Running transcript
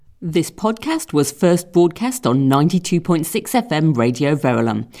This podcast was first broadcast on 92.6 FM Radio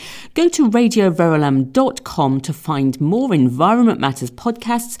Verulam. Go to radioverulam.com to find more Environment Matters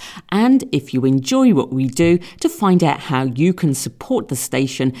podcasts, and if you enjoy what we do, to find out how you can support the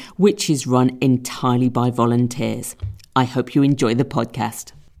station, which is run entirely by volunteers. I hope you enjoy the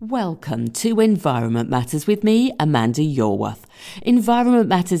podcast. Welcome to Environment Matters with me, Amanda Yorworth. Environment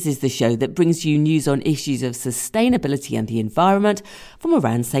Matters is the show that brings you news on issues of sustainability and the environment from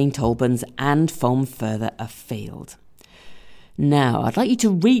around St Albans and from further afield. Now, I'd like you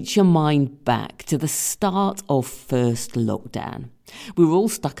to reach your mind back to the start of first lockdown. We were all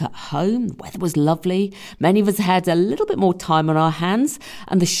stuck at home, the weather was lovely, many of us had a little bit more time on our hands,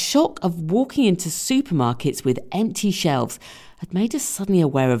 and the shock of walking into supermarkets with empty shelves had made us suddenly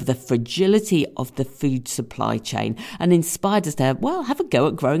aware of the fragility of the food supply chain and inspired us to, have a go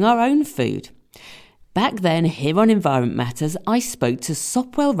at growing our own food. Back then, here on Environment Matters, I spoke to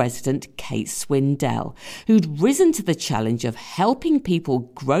Sopwell resident Kate Swindell, who'd risen to the challenge of helping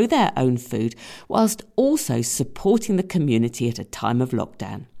people grow their own food whilst also supporting the community at a time of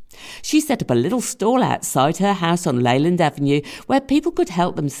lockdown. She set up a little stall outside her house on Leyland Avenue where people could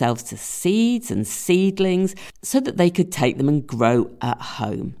help themselves to seeds and seedlings so that they could take them and grow at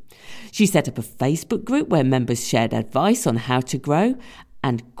home. She set up a Facebook group where members shared advice on how to grow,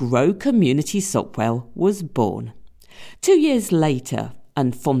 and Grow Community Sopwell was born. 2 years later,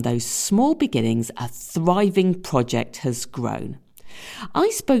 and from those small beginnings, a thriving project has grown. I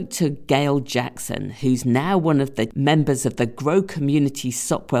spoke to Gail Jackson, who's now one of the members of the Grow Community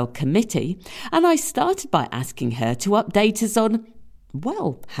Sopwell Committee, and I started by asking her to update us on,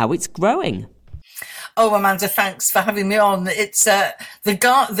 how it's growing. Oh, Amanda, thanks for having me on. It's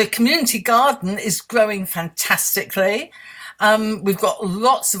the community garden is growing fantastically. We've got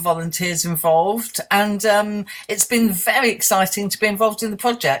lots of volunteers involved, and it's been very exciting to be involved in the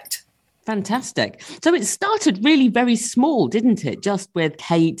project. Fantastic. So it started really very small, didn't it? Just with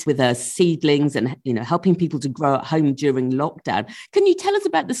Kate, with her seedlings and, helping people to grow at home during lockdown. Can you tell us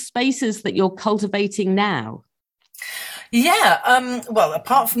about the spaces that you're cultivating now? Yeah,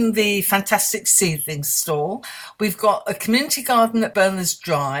 apart from the fantastic seedling stall, we've got a community garden at Berners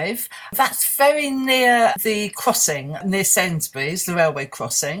Drive. That's very near the crossing, near Sainsbury's, the railway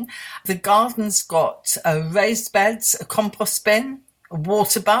crossing. The garden's got raised beds, a compost bin, a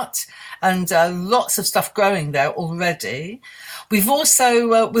water butt, and lots of stuff growing there already. We've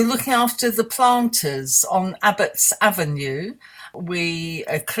also, we're looking after the planters on Abbots Avenue. We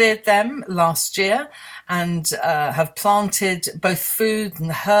cleared them last year and have planted both food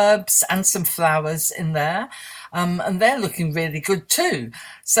and herbs and some flowers in there. And they're looking really good too.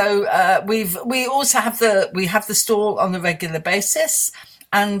 So we also have the stall on a regular basis.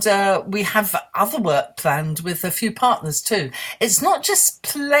 And we have other work planned with a few partners too. It's not just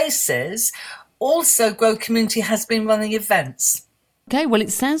places. Also, Grow Community has been running events. Okay, well,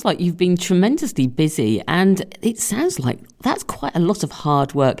 it sounds like you've been tremendously busy, and it sounds like that's quite a lot of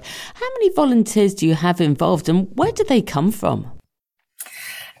hard work. How many volunteers do you have involved, and where do they come from?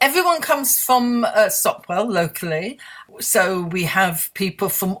 Everyone comes from Sopwell locally. So we have people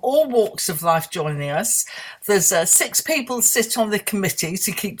from all walks of life joining us. There's 6 people sit on the committee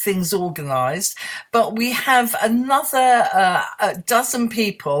to keep things organised, but we have another a dozen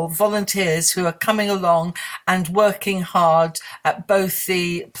people, volunteers, who are coming along and working hard at both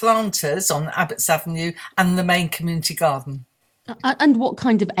the planters on Abbots Avenue and the main community garden. And what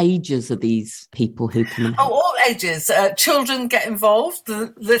kind of ages are these people who come in? Oh, all ages. Children get involved.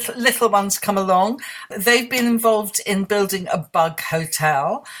 The little ones come along. They've been involved in building a bug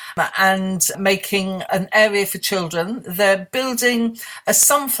hotel and making an area for children. They're building a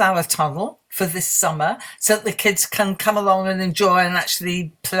sunflower tunnel for this summer so that the kids can come along and enjoy and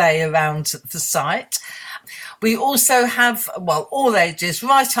actually play around the site. We also have, all ages,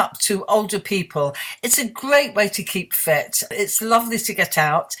 right up to older people. It's a great way to keep fit. It's lovely to get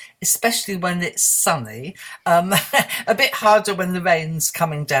out, especially when it's sunny. A bit harder when the rain's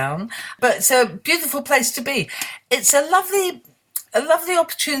coming down, but it's a beautiful place to be. It's a lovely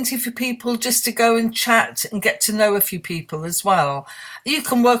opportunity for people just to go and chat and get to know a few people as well. You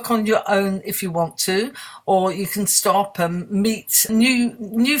can work on your own if you want to, or you can stop and meet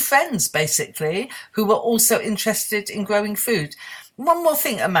new friends, basically, who are also interested in growing food. One more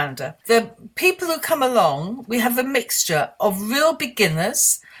thing, Amanda. The people who come along, we have a mixture of real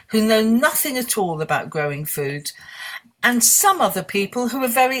beginners who know nothing at all about growing food, and some other people who are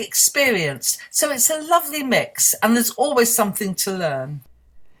very experienced. So it's a lovely mix, and there's always something to learn.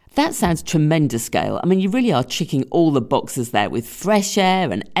 That sounds tremendous, Gail. I mean, you really are ticking all the boxes there with fresh air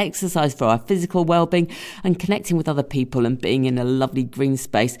and exercise for our physical well-being and connecting with other people and being in a lovely green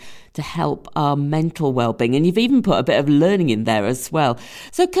space to help our mental well-being. And you've even put a bit of learning in there as well.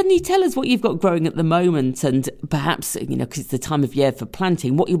 So can you tell us what you've got growing at the moment and perhaps, because it's the time of year for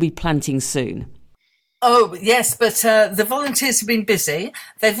planting, what you'll be planting soon? Oh, yes, but the volunteers have been busy.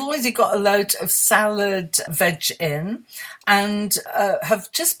 They've already got a load of salad veg in and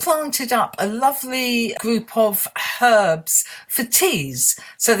have just planted up a lovely group of herbs for teas.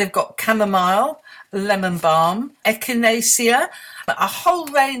 So they've got chamomile, lemon balm, echinacea, a whole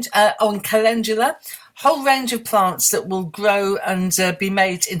range on calendula, whole range of plants that will grow and be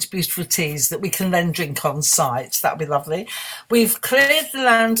made into beautiful teas that we can then drink on site. That'll be lovely. We've cleared the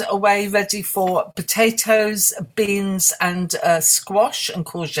land away ready for potatoes, beans and squash and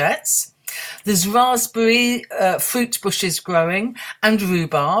courgettes. There's raspberry fruit bushes growing and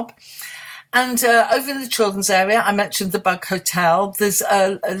rhubarb. And over in the children's area, I mentioned the Bug Hotel. There's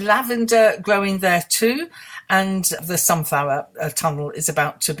a lavender growing there too. And the sunflower tunnel is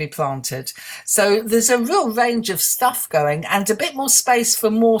about to be planted. So there's a real range of stuff going and a bit more space for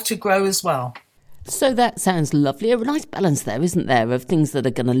more to grow as well. So that sounds lovely. A nice balance there, isn't there, of things that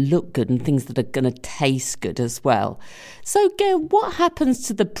are going to look good and things that are going to taste good as well. So, Gail, what happens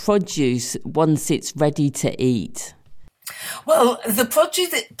to the produce once it's ready to eat? Well, the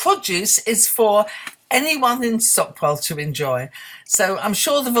produce is for anyone in Sopwell to enjoy. So I'm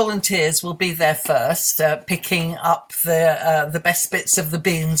sure the volunteers will be there first, picking up the best bits of the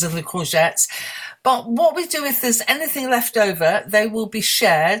beans and the courgettes. But what we do, if there's anything left over, they will be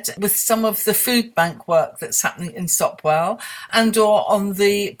shared with some of the food bank work that's happening in Sopwell and or on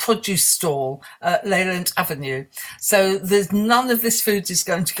the produce stall at Leyland Avenue. So there's none of this food is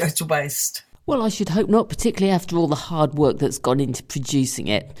going to go to waste. Well, I should hope not, particularly after all the hard work that's gone into producing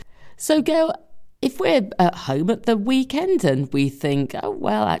it. So, Gail, if we're at home at the weekend and we think, oh,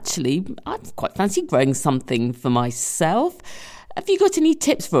 well, actually, I'd quite fancy growing something for myself, have you got any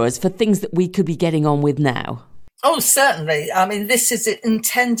tips for us for things that we could be getting on with now? Oh, certainly. I mean, this is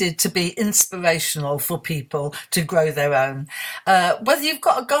intended to be inspirational for people to grow their own, whether you've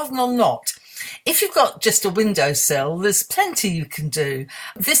got a garden or not. If you've got just a windowsill, there's plenty you can do.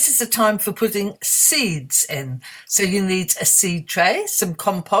 This is a time for putting seeds in. So you need a seed tray, some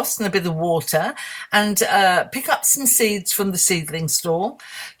compost and a bit of water, and pick up some seeds from the seedling stall.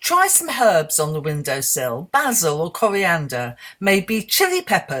 Try some herbs on the windowsill, basil or coriander, maybe chili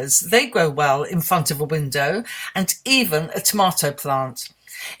peppers. They grow well in front of a window, and even a tomato plant.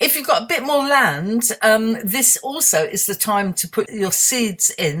 If you've got a bit more land, this also is the time to put your seeds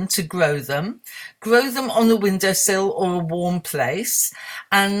in to grow them. Grow them on the windowsill or a warm place.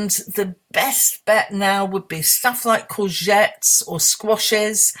 And the best bet now would be stuff like courgettes or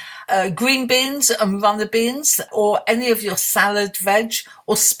squashes, green beans and runner beans, or any of your salad veg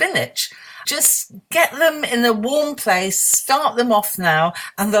or spinach. Just get them in a warm place, start them off now,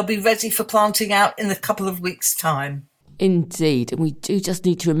 and they'll be ready for planting out in a couple of weeks' time. Indeed, and we do just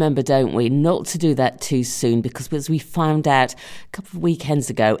need to remember, don't we, not to do that too soon, because as we found out a couple of weekends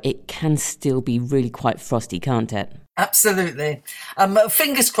ago, it can still be really quite frosty, can't it? Absolutely.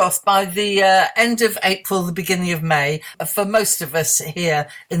 Fingers crossed by the end of April, the beginning of May. For most of us here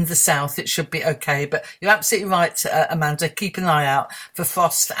in the south, it should be okay. But you're absolutely right, Amanda. Keep an eye out for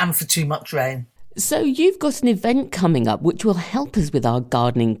frost and for too much rain. So you've got an event coming up which will help us with our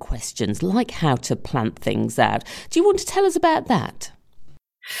gardening questions, like how to plant things out. Do you want to tell us about that?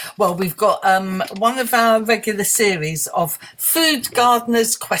 Well, we've got one of our regular series of Food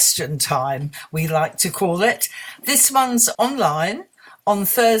Gardeners Question Time, we like to call it. This one's online on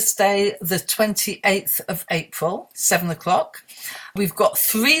Thursday, the 28th of April, 7:00. We've got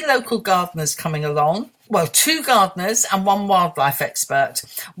 3 local gardeners coming along. Well, 2 gardeners and 1 wildlife expert.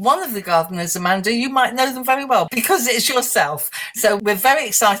 One of the gardeners, Amanda, you might know them very well because it's yourself. So we're very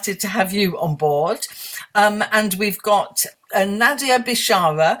excited to have you on board. And we've got Nadia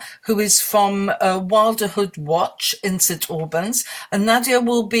Bishara, who is from Wilderhood Watch in St Albans. And Nadia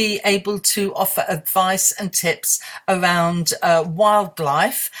will be able to offer advice and tips around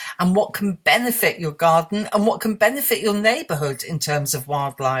wildlife and what can benefit your garden and what can benefit your neighbourhood in terms of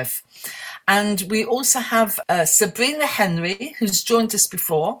wildlife. And we also have Sabrina Henry, who's joined us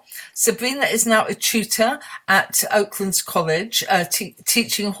before. Sabrina is now a tutor at Oaklands College,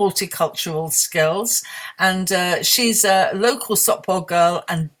 teaching horticultural skills. And she's a local Sopwell girl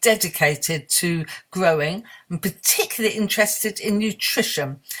and dedicated to growing and particularly interested in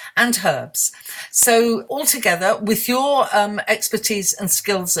nutrition and herbs. So altogether, with your expertise and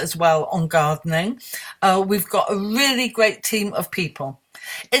skills as well on gardening, we've got a really great team of people.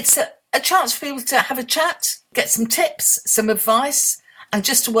 It's a chance for people to have a chat, get some tips, some advice, and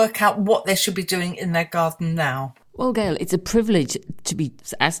just to work out what they should be doing in their garden now. Well, Gail, it's a privilege to be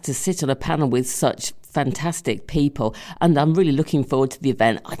asked to sit on a panel with such fantastic people, and I'm really looking forward to the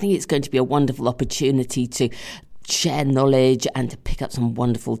event. I think it's going to be a wonderful opportunity to share knowledge and to pick up some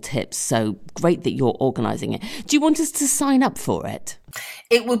wonderful tips. So great that you're organising it. Do you want us to sign up for it?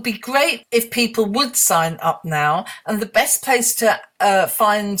 It would be great if people would sign up now, and the best place to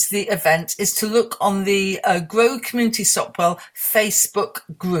find the event is to look on the Grow Community Sopwell Facebook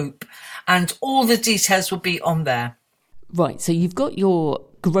group, and all the details will be on there. Right, so you've got your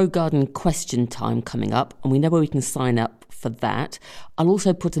Grow Garden question time coming up, and we know where we can sign up for that. I'll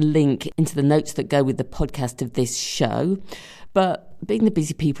also put a link into the notes that go with the podcast of this show. But being the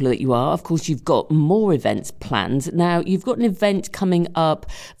busy people that you are, of course, you've got more events planned. Now, you've got an event coming up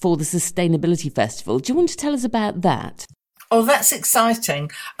for the Sustainability Festival. Do you want to tell us about that? Oh, that's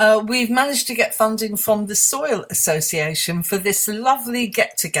exciting. We've managed to get funding from the Soil Association for this lovely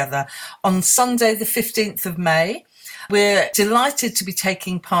get-together on Sunday, the 15th of May. We're delighted to be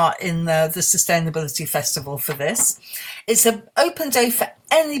taking part in the Sustainability Festival for this. It's an open day for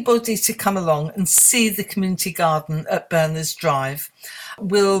anybody to come along and see the community garden at Berners Drive.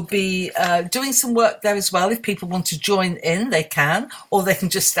 We'll be doing some work there as well. If people want to join in, they can, or they can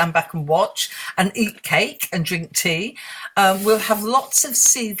just stand back and watch and eat cake and drink tea. We'll have lots of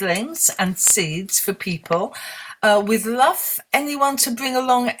seedlings and seeds for people. We'd love anyone to bring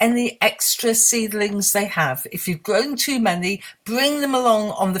along any extra seedlings they have. If you've grown too many, bring them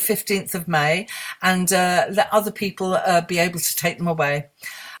along on the 15th of May and let other people be able to take them away.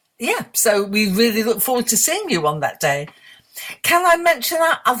 Yeah, so we really look forward to seeing you on that day. Can I mention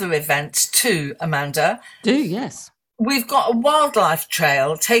our other event too, Amanda? Do, yes. We've got a wildlife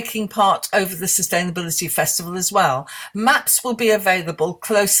trail taking part over the Sustainability Festival as well. Maps will be available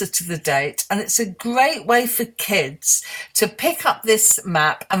closer to the date, and it's a great way for kids to pick up this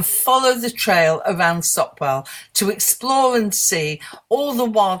map and follow the trail around Sopwell to explore and see all the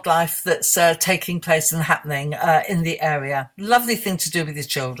wildlife that's taking place and happening in the area. Lovely thing to do with your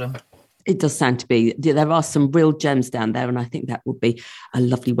children. It does sound to be. There are some real gems down there, and I think that would be a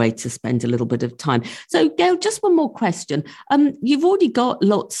lovely way to spend a little bit of time. So, Gail, just one more question. You've already got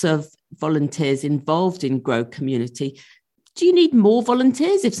lots of volunteers involved in Grow Community. Do you need more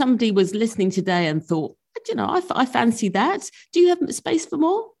volunteers? If somebody was listening today and thought, I fancy that, do you have space for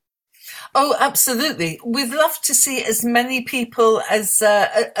more? Oh, absolutely. We'd love to see as many people as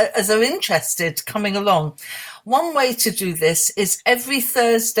are interested coming along. One way to do this is every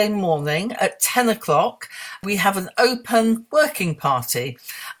Thursday morning at 10 o'clock, we have an open working party.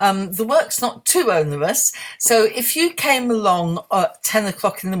 The work's not too onerous. So if you came along at 10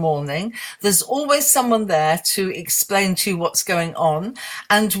 o'clock in the morning, there's always someone there to explain to you what's going on.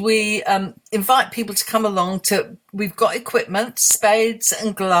 And we invite people to come along we've got equipment, spades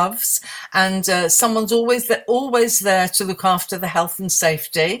and gloves, and someone's always there to look after the health and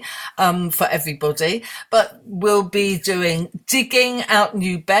safety for everybody. But we'll be doing digging out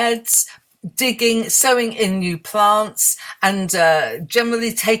new beds, sowing in new plants, and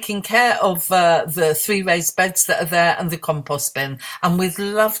generally taking care of the 3 raised beds that are there and the compost bin. And we'd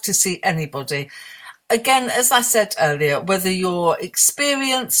love to see anybody. Again, as I said earlier, whether you're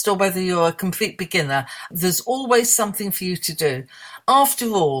experienced or whether you're a complete beginner, there's always something for you to do. After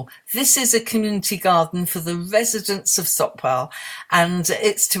all, this is a community garden for the residents of Sopwell, and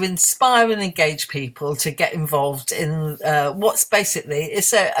it's to inspire and engage people to get involved in what's basically,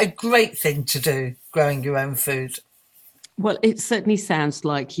 it's a great thing to do, growing your own food. Well, it certainly sounds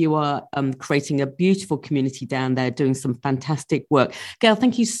like you are creating a beautiful community down there, doing some fantastic work. Gail,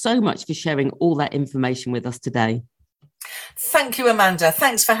 thank you so much for sharing all that information with us today. Thank you, Amanda.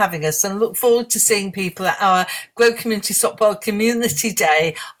 Thanks for having us, and look forward to seeing people at our Grow Community Sopwell Community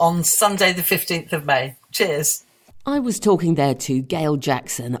Day on Sunday, the 15th of May. Cheers. I was talking there to Gail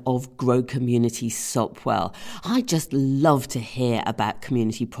Jackson of Grow Community Sopwell. I just love to hear about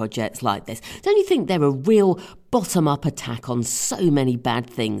community projects like this. Don't you think they're a real bottom-up attack on so many bad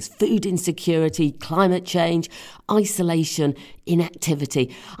things? Food insecurity, climate change, isolation,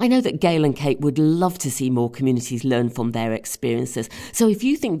 inactivity. I know that Gail and Kate would love to see more communities learn from their experiences. So if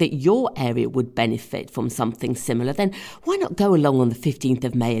you think that your area would benefit from something similar, then why not go along on the 15th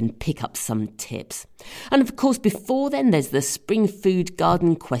of May and pick up some tips? And of course, before then, there's the Spring Food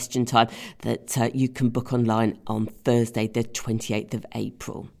Garden Question Time that you can book online on Thursday, the 28th of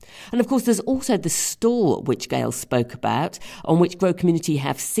April. And of course, there's also the store, which Gail Gail spoke about, on which Grow Community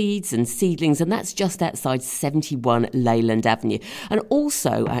have seeds and seedlings, and that's just outside 71 Leyland Avenue. And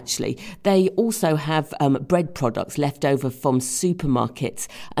also, actually, they also have bread products left over from supermarkets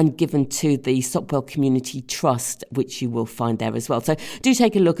and given to the Sopwell Community Trust, which you will find there as well. So do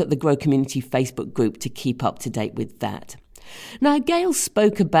take a look at the Grow Community Facebook group to keep up to date with that. Now, Gail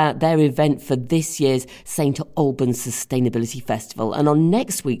spoke about their event for this year's St Albans Sustainability Festival, and on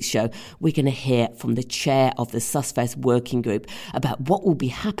next week's show, we're going to hear from the chair of the SUSFest working group about what will be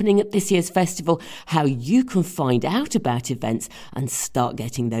happening at this year's festival, how you can find out about events and start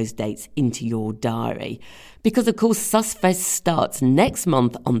getting those dates into your diary. Because, of course, SUSFest starts next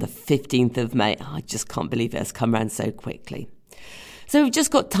month on the 15th of May. I just can't believe it has come around so quickly. So we've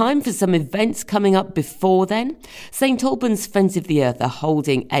just got time for some events coming up before then. St Albans Friends of the Earth are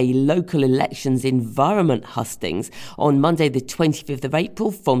holding a local elections environment hustings on Monday the 25th of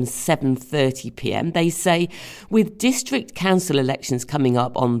April from 7:30pm. They say with district council elections coming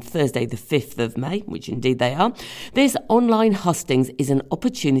up on Thursday the 5th of May, which indeed they are, this online hustings is an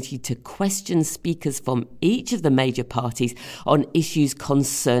opportunity to question speakers from each of the major parties on issues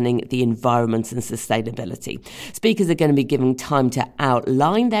concerning the environment and sustainability. Speakers are going to be given time to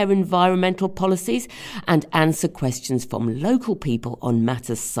outline their environmental policies and answer questions from local people on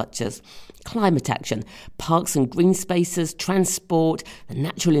matters such as climate action, parks and green spaces, transport, the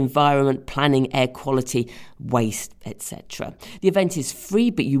natural environment, planning, air quality, waste, etc. The event is free,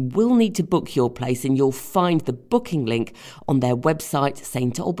 but you will need to book your place, and you'll find the booking link on their website,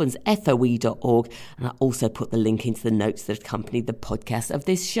 stalbansfoe.org, and I also put the link into the notes that accompany the podcast of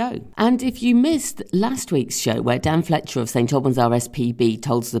this show. And if you missed last week's show, where Dan Fletcher of St Albans RSPB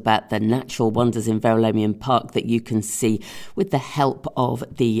told us about the natural wonders in Verulamium Park that you can see with the help of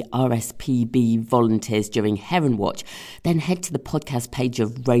the RSPB volunteers during Heron Watch, then head to the podcast page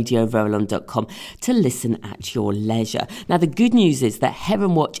of radioverulam.com to listen at your leisure. Now, the good news is that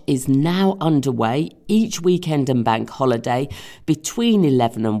Heron Watch is now underway each weekend and bank holiday between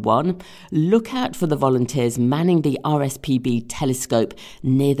 11 and 1. Look out for the volunteers manning the RSPB telescope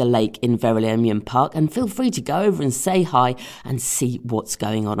near the lake in Verulamium Park, and feel free to go over and say hi and see what's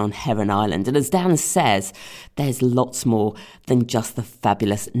going on Heron Island. And as Dan says, there's lots more than just the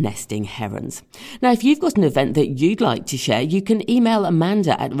fabulous nesting herons. Now, if you've got an event that you'd like to share, you can email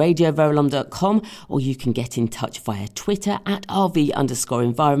Amanda at radioverulam.com, or you can get in touch via Twitter at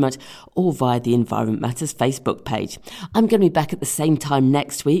RV_environment or via the Environment Matters Facebook page. I'm going to be back at the same time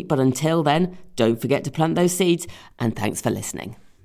next week, but until then, don't forget to plant those seeds, and thanks for listening.